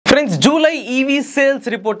Friends, July EV sales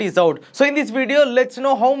report is out. So in this video, let's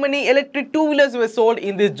know how many electric two-wheelers were sold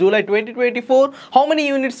in this July 2024, how many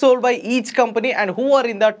units sold by each company and who are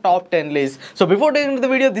in the top 10 list. So before getting into the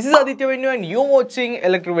video, this is Aditya Venue and you're watching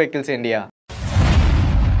Electric Vehicles India.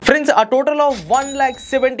 Friends, a total of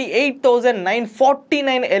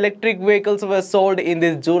 1,78,949 electric vehicles were sold in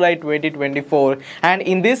this July 2024, and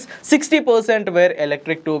in this 60% were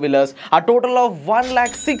electric two-wheelers. A total of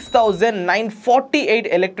 1,06,948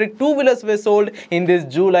 electric two-wheelers were sold in this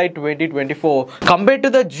July 2024. Compared to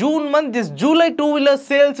the June month, this July two-wheeler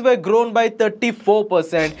sales were grown by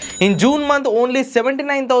 34%. In June month, only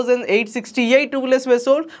 79,868 two-wheelers were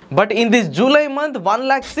sold, but in this July month,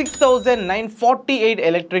 1,06,948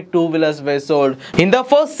 electric two-wheelers were sold. In the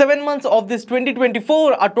first 7 months of this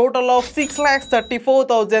 2024, a total of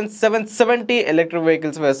 6,34,770 electric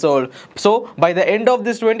vehicles were sold. So, by the end of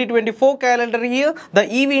this 2024 calendar year,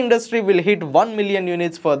 the EV industry will hit 1 million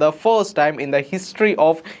units for the first time in the history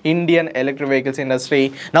of Indian electric vehicles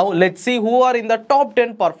industry. Now, let's see who are in the top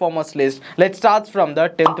 10 performers list. Let's start from the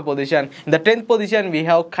 10th position. In the 10th position, we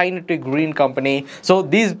have Kinetic Green Company. So,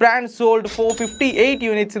 these brands sold 458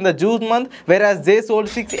 units in the June month, whereas they sold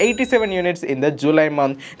 687 units in the July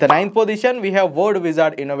month. The 9th position, we have Word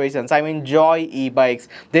Wizard Innovations, Joy e-bikes.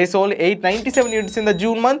 They sold 897 units in the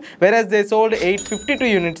June month, whereas they sold 852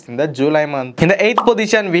 units in the July month. In the 8th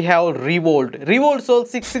position, we have Revolt. Revolt sold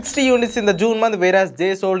 660 units in the June month, whereas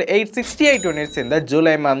they sold 868 units in the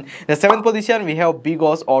July month. In the 7th position, we have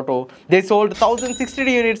Bigos Auto. They sold 1062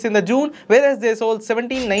 units in the June, whereas they sold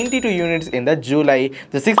 1792 units in the July.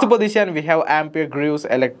 The 6th position, we have Ampere Greaves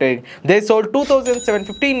Electric. They sold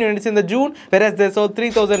 2,715 units in the June, whereas they sold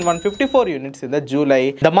 3,154 units in the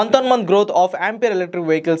July. The month-on-month growth of Ampere electric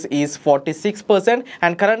vehicles is 46%,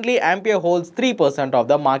 and currently Ampere holds 3% of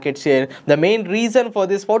the market share. The main reason for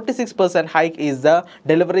this 46% hike is the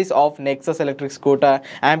deliveries of Nexus electric scooter.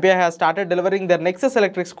 Ampere has started delivering their Nexus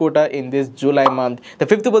electric scooter in this July month. The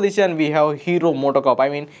 5th position, we have Hero Motocorp,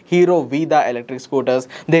 Hero Vida electric scooters.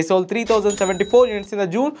 They sold 3,074 units in the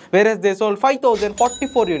June, whereas they sold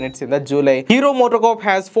 5,044 units in the July. Hero Motocorp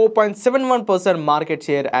has 4.71% market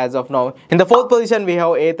share as of now. In the 4th position, we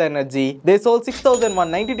have Ather Energy. They sold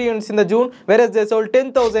 6,192 units in the June, whereas they sold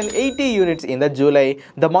 10,080 units in the July.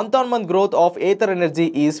 The month-on-month growth of Ather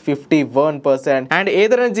Energy is 51%, and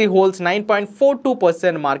Ather Energy holds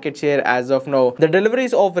 9.42% market share as of now. The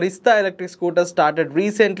deliveries of Rista electric scooters started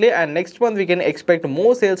recently, and next month we can expect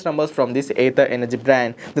more sales numbers from this Ather Energy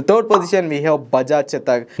brand. The 3rd position, we have Bajaj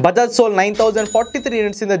Chetak. Bajaj sold 9,043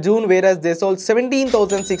 units in the June, whereas they sold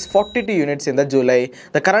 17,642 units in the July.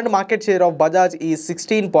 The current market share of Bajaj is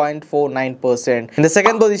 16.49%. In the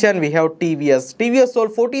 2nd position, we have TVS. TVS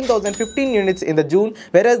sold 14,015 units in the June,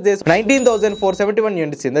 whereas they sold 19,471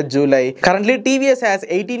 units in the July. Currently, TVS has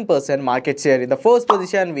 18% market share. In the 1st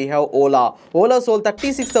position, we have Ola. Ola sold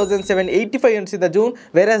 36,785 units in the June,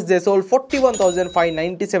 whereas they sold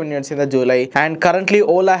 41,597 units in the July. And currently,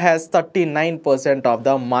 Ola has 39% of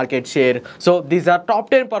the market share. So, these are top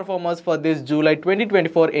 10 performers for this July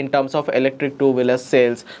 2024 in terms of electric two-wheeler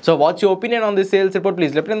sales. So what's your opinion on this sales report?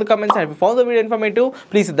 Please let me know in the comments, and if you found the video informative,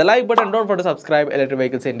 please hit the like button. Don't forget to subscribe. Electric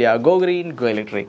Vehicles India. Go green, go electric.